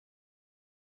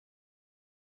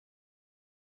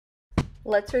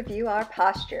Let's review our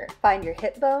posture. Find your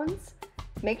hip bones.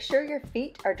 Make sure your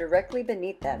feet are directly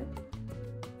beneath them.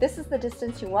 This is the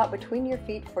distance you want between your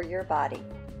feet for your body.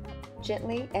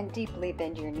 Gently and deeply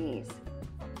bend your knees,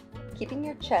 keeping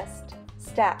your chest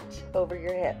stacked over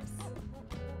your hips.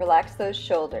 Relax those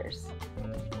shoulders.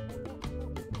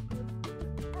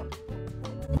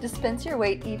 Dispense your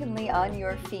weight evenly on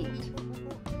your feet.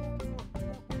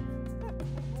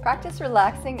 Practice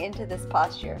relaxing into this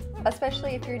posture,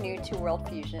 especially if you're new to World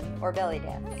Fusion or belly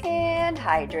dance. And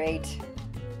hydrate.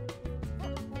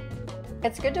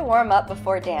 It's good to warm up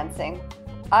before dancing.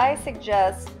 I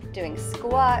suggest doing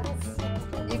squats.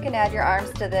 You can add your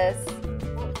arms to this,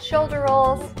 shoulder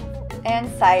rolls,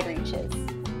 and side reaches.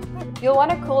 You'll want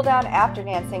to cool down after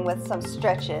dancing with some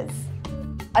stretches.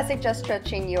 I suggest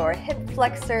stretching your hip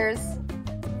flexors,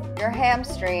 your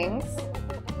hamstrings,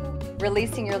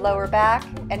 releasing your lower back,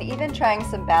 and even trying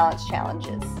some balance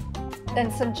challenges.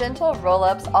 Then some gentle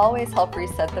roll-ups always help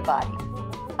reset the body.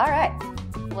 All right,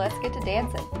 let's get to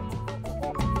dancing.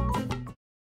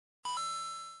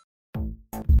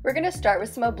 We're going to start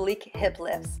with some oblique hip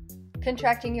lifts.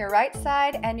 Contracting your right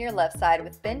side and your left side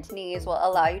with bent knees will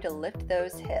allow you to lift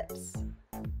those hips.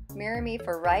 Mirror me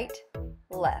for right,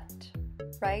 left,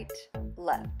 right,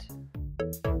 left.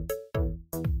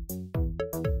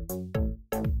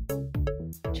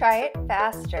 Try it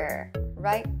faster.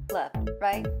 Right, left,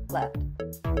 right, left.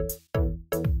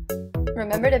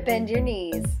 Remember to bend your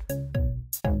knees.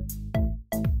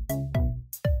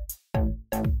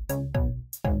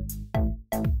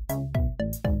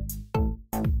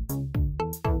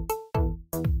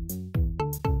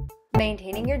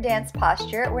 Maintaining your dance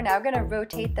posture, we're now going to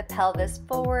rotate the pelvis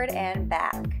forward and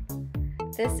back.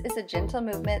 This is a gentle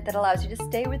movement that allows you to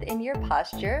stay within your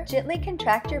posture. Gently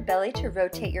contract your belly to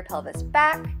rotate your pelvis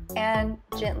back and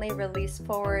gently release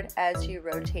forward as you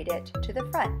rotate it to the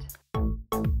front.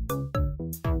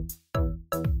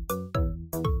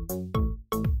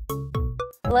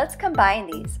 Let's combine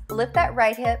these. Lift that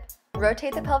right hip,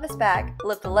 rotate the pelvis back,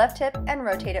 lift the left hip and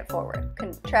rotate it forward.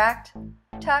 Contract,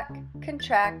 tuck,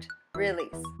 contract, release.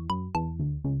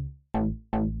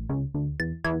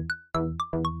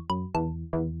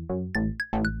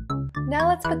 Now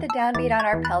let's put the downbeat on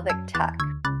our pelvic tuck.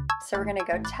 So we're going to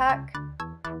go tuck,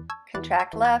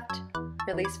 contract left,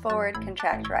 release forward,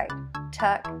 contract right,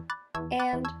 tuck,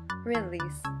 and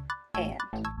release, and.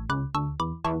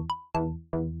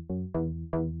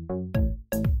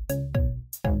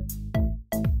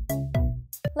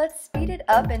 Let's speed it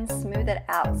up and smooth it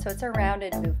out so it's a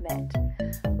rounded movement.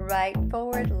 Right,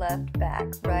 forward, left, back,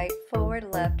 right, forward,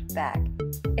 left, back.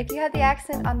 If you have the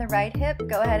accent on the right hip,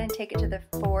 go ahead and take it to the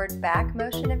forward back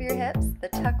motion of your hips, the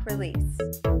tuck release.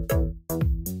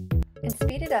 And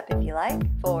speed it up if you like.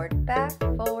 Forward, back,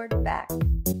 forward, back.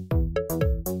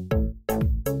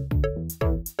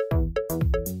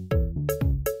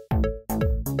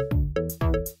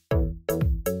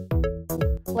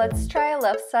 Let's try a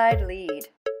left side lead.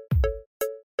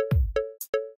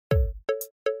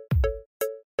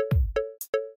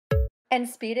 And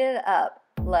speed it up.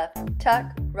 Left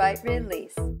tuck, right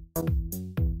release.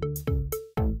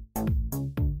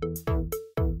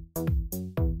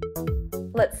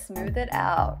 Let's smooth it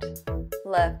out.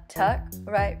 Left tuck,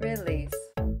 right release.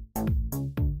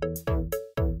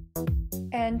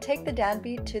 And take the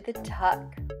downbeat to the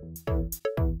tuck.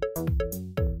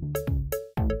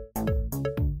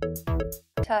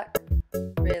 Tuck,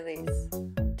 release,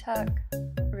 tuck,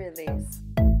 release.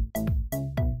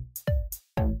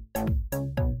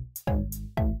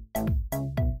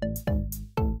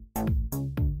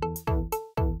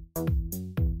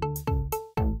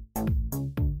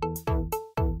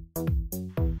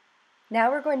 Now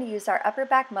we're going to use our upper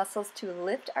back muscles to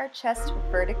lift our chest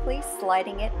vertically,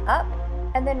 sliding it up,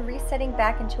 and then resetting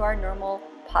back into our normal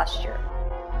posture.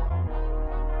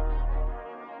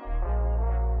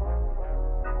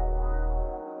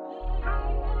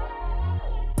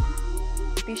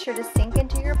 Be sure to sink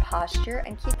into your posture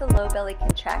and keep the low belly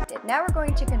contracted. Now we're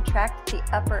going to contract the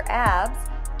upper abs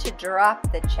to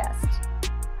drop the chest.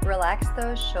 Relax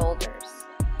those shoulders.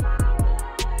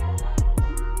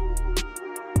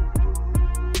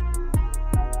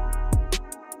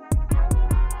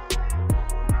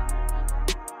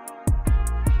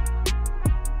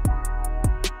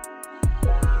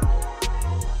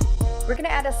 We're going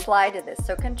to add a slide to this,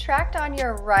 so contract on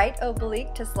your right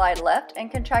oblique to slide left and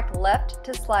contract left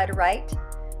to slide right.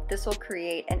 This will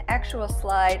create an actual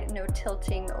slide, no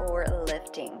tilting or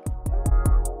lifting.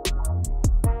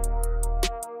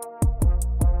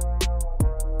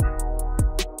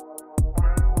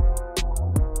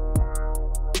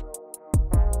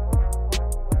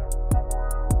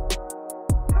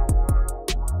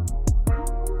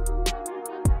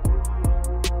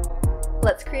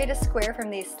 create a square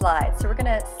from these slides. So we're going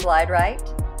to slide right,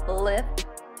 lift,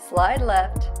 slide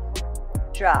left,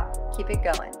 drop. Keep it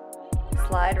going.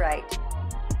 Slide right,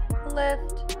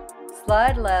 lift,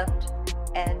 slide left,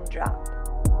 and drop.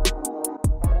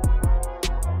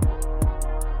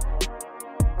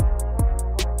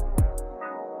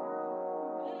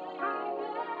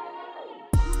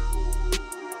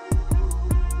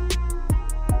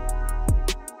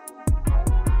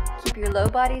 Keep your low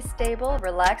body stable,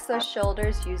 relax those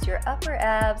shoulders, use your upper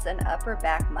abs and upper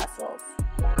back muscles.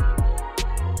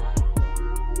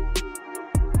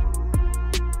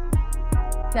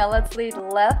 Now let's lead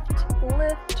left,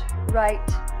 lift, right,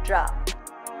 drop.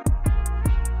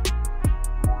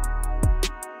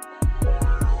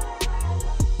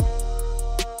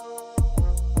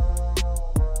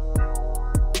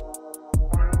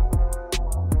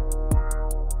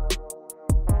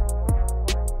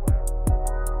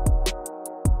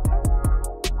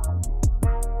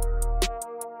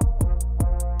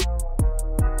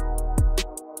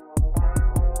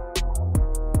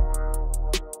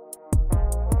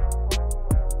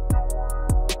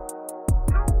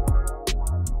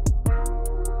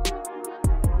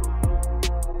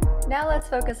 Now let's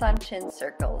focus on chin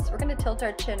circles. We're going to tilt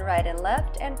our chin right and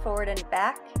left and forward and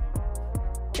back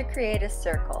to create a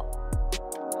circle.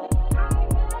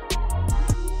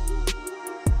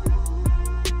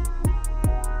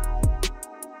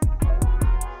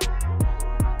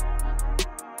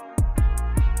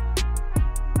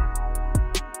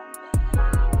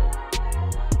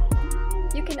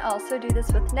 You can also do this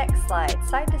with neck slide,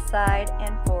 side to side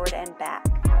and forward and back.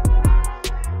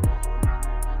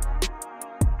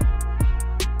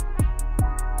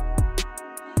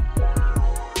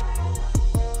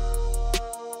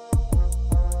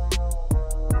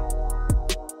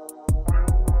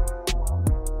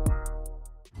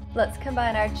 Let's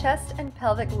combine our chest and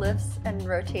pelvic lifts and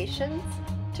rotations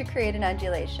to create an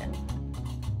undulation.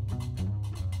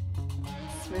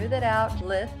 Smooth it out,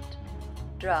 lift,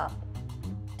 drop,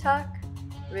 tuck,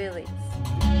 release.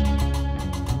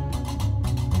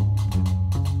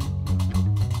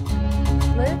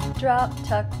 Lift, drop,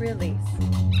 tuck, release.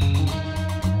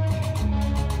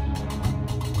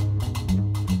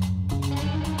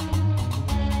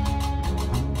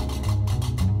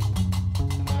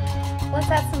 Let's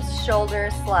add some shoulder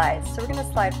slides. So we're going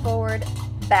to slide forward,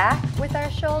 back with our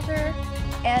shoulder,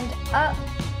 and up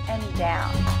and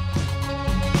down.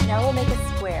 Now we'll make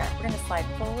a square. We're going to slide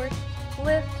forward,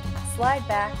 lift, slide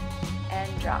back,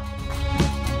 and drop.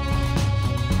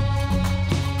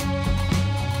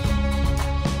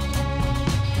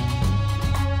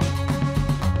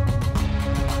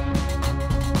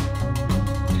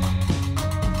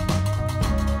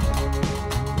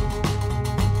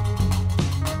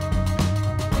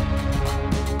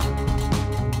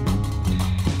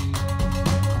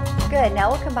 Good,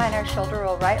 now we'll combine our shoulder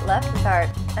roll right left with our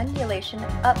undulation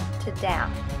up to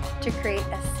down to create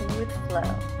a smooth flow.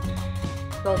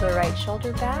 Roll the right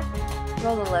shoulder back,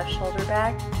 roll the left shoulder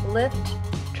back, lift,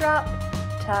 drop,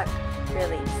 tuck,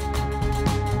 release.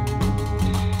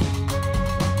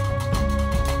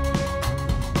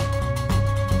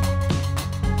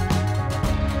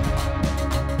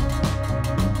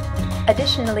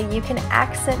 Additionally, you can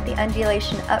accent the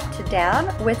undulation up to down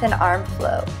with an arm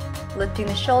flow. Lifting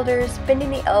the shoulders, bending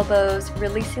the elbows,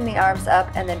 releasing the arms up,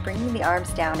 and then bringing the arms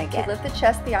down again. To lift the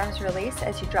chest, the arms release.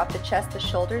 As you drop the chest, the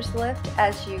shoulders lift.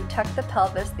 As you tuck the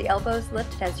pelvis, the elbows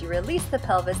lift. And as you release the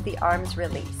pelvis, the arms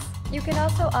release. You can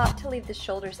also opt to leave the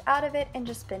shoulders out of it and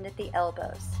just bend at the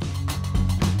elbows.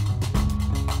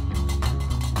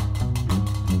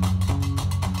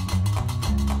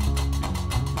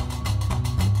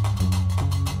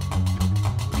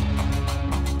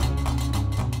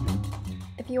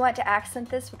 If you want to accent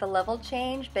this with a level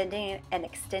change, bending and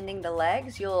extending the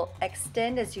legs, you'll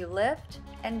extend as you lift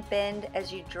and bend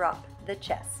as you drop the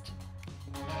chest.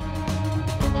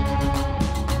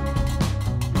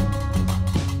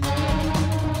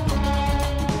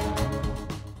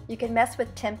 You can mess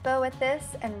with tempo with this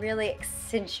and really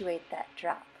accentuate that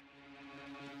drop.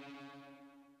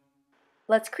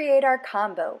 Let's create our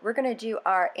combo. We're going to do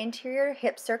our interior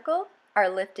hip circle, our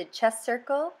lifted chest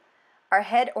circle, our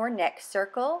head or neck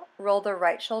circle, roll the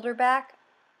right shoulder back,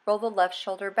 roll the left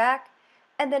shoulder back,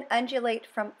 and then undulate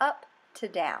from up to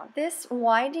down. This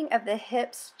winding of the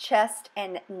hips, chest,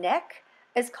 and neck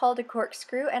is called a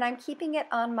corkscrew, and I'm keeping it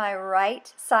on my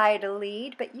right side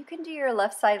lead, but you can do your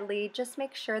left side lead. Just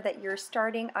make sure that you're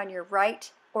starting on your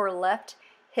right or left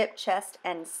hip, chest,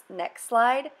 and neck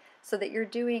slide so that you're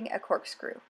doing a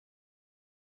corkscrew.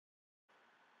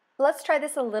 Let's try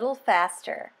this a little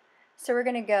faster. So we're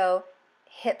going to go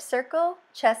hip circle,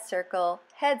 chest circle,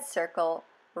 head circle,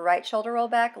 right shoulder roll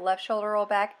back, left shoulder roll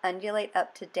back, undulate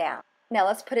up to down. Now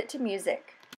let's put it to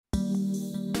music.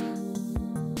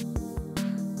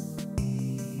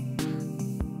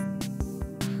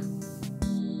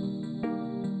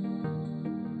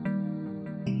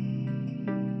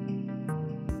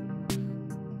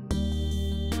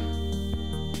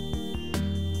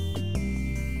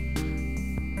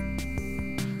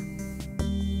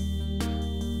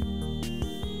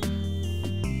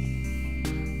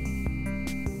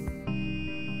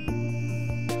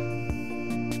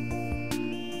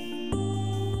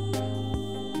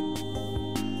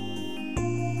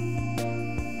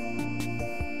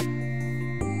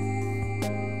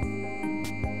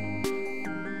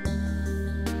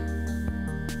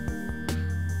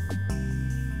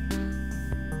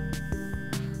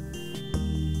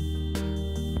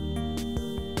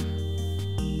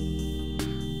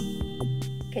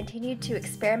 Continue to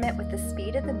experiment with the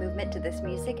speed of the movement to this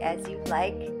music as you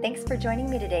like. Thanks for joining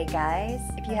me today, guys.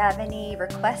 If you have any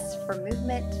requests for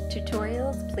movement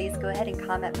tutorials, please go ahead and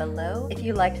comment below. If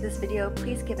you liked this video,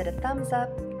 please give it a thumbs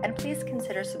up, and please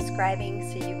consider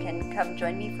subscribing so you can come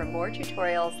join me for more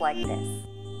tutorials like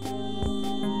this.